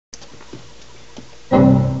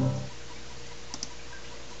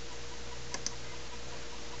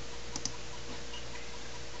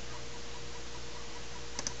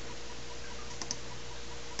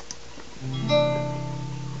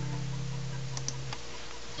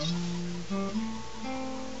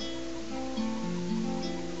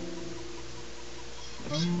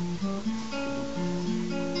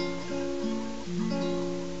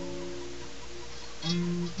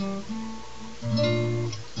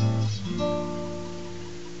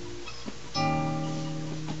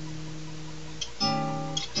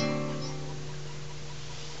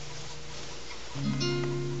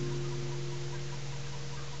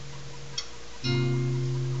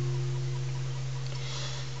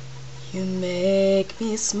You make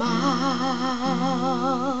me smile,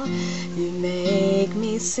 you make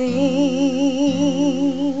me sing,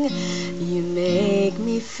 you make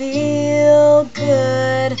me feel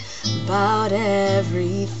good about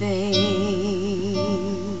everything.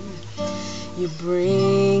 You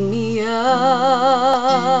bring me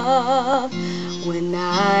up when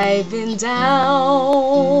I've been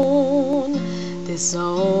down. This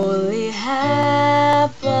only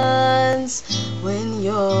happens when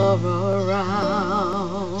you're around.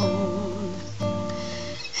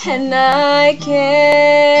 And I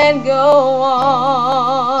can't go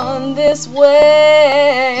on this way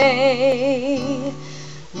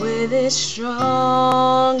with it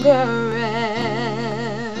stronger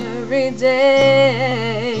every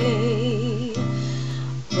day,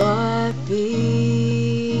 but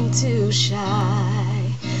being too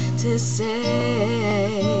shy to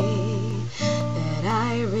say that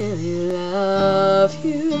I really love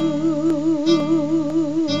you.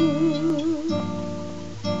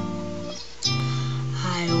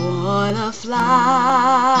 I wanna fly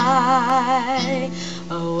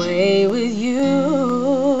away with you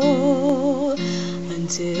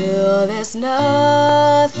until there's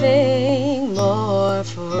nothing more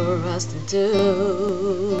for us to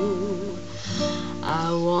do.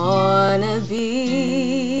 I wanna be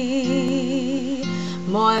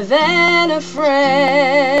more than a friend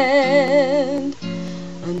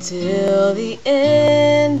until the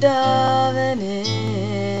end of an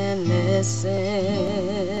endless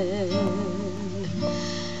end.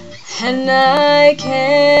 And I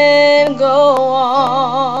can't go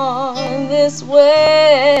on this way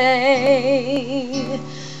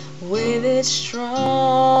with it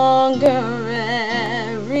stronger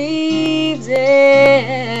every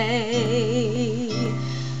day,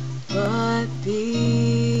 but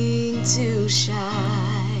being too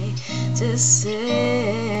shy to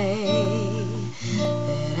say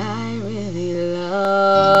that I really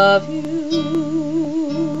love you.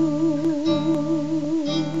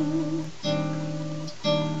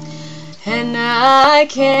 And I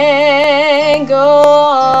can't go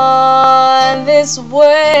on this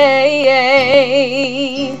way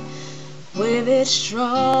with it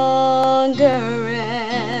stronger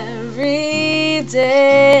every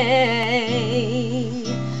day,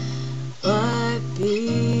 but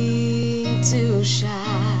being too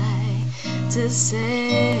shy to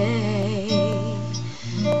say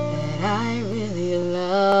that I really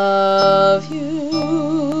love you.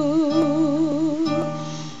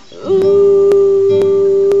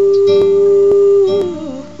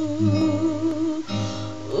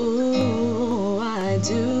 Ooh, I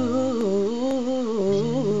do.